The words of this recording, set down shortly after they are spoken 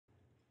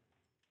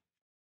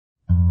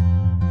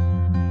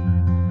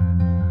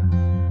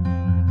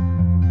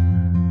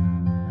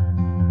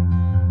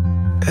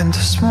In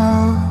this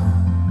moment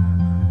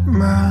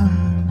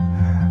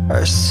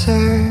I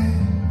see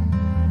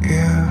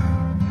you.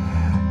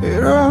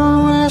 It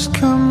always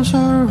comes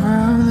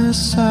around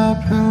as I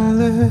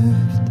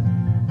believed.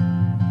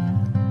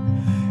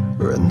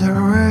 When the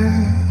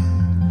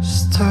rain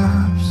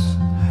stops,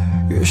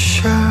 you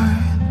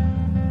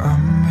shine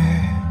on me.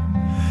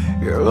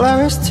 Your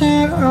light's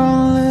the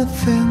only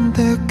thing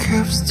that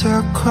keeps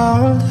the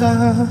cold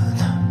out.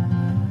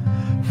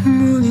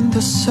 Moon in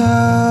the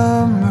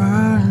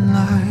summer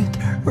night,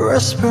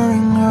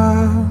 whispering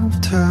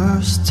of the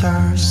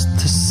stars,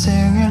 to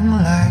singing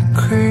like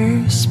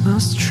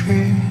Christmas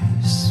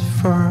trees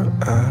for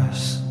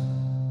us.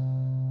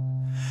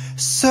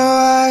 So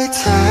I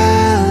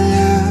tell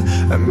you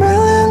a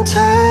million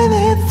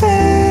tiny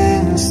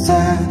things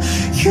that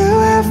you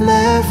have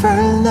never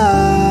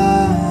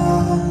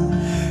known.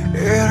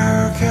 It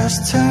all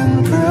gets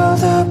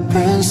tangled up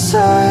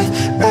inside,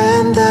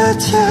 and I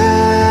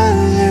tell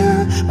you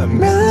a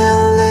million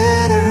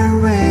little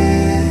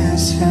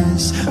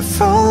reasons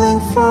falling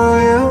for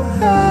your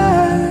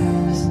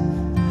eyes.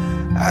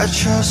 I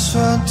just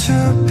want to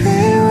be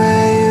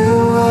where you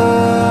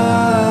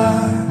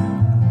are.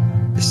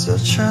 It's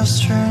such a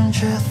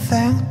strange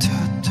thing to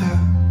do.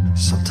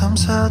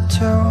 Sometimes I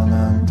don't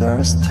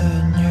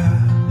understand you,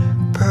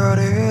 but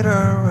it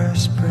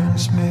always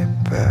brings me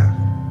back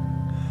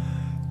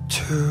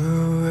to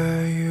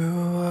where you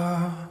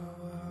are.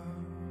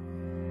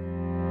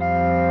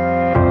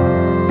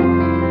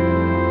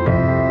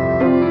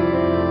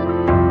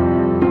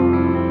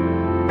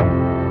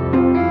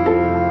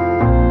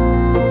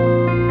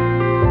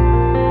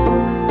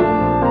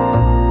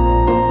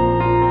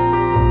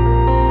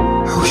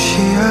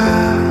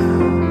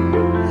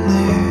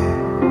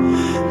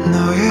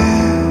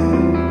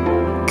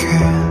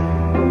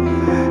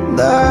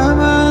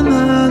 나만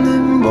아는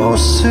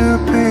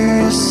모습이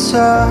있어.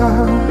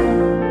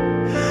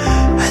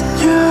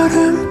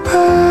 한여름밤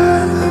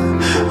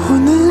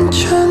오는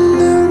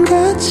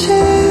첫눈같이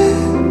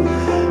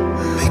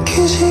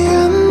믿기지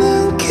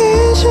않는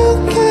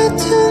기적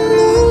같은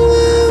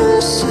놀라운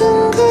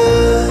순간,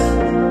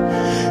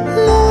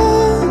 넌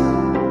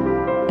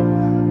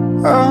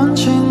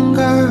언젠가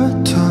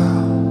또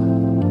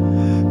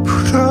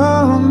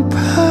부러운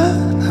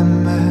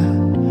바람에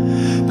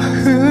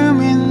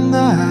마음이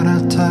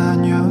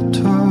날아다녀도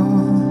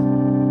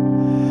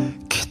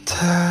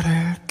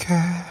기다릴게.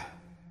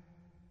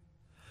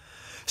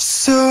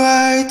 So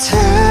I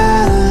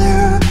tell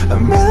you a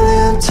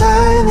million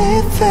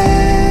tiny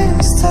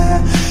things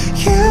that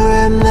you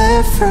have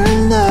never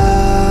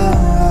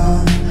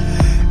known.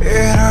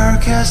 It all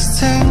gets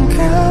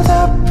tangled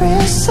up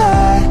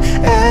inside,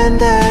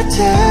 and I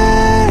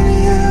tell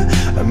you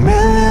a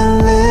million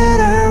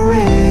little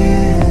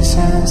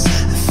reasons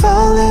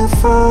falling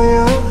for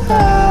your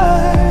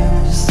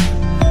eyes.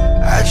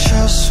 I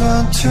just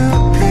want to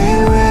be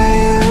where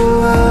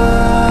you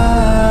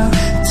are.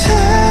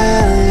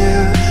 Tell you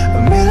a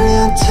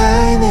million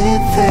tiny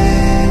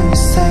things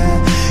that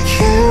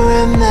you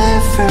have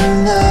never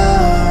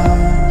known.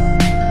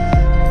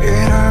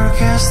 It all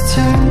gets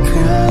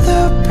tangled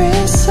up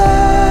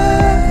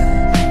inside.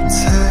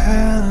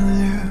 Tell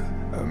you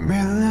a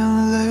million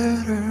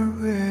little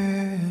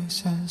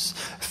reasons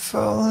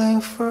falling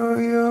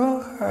for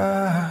your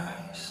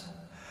eyes.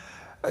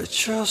 I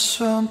just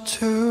want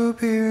to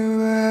be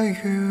where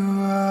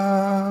you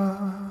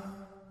are.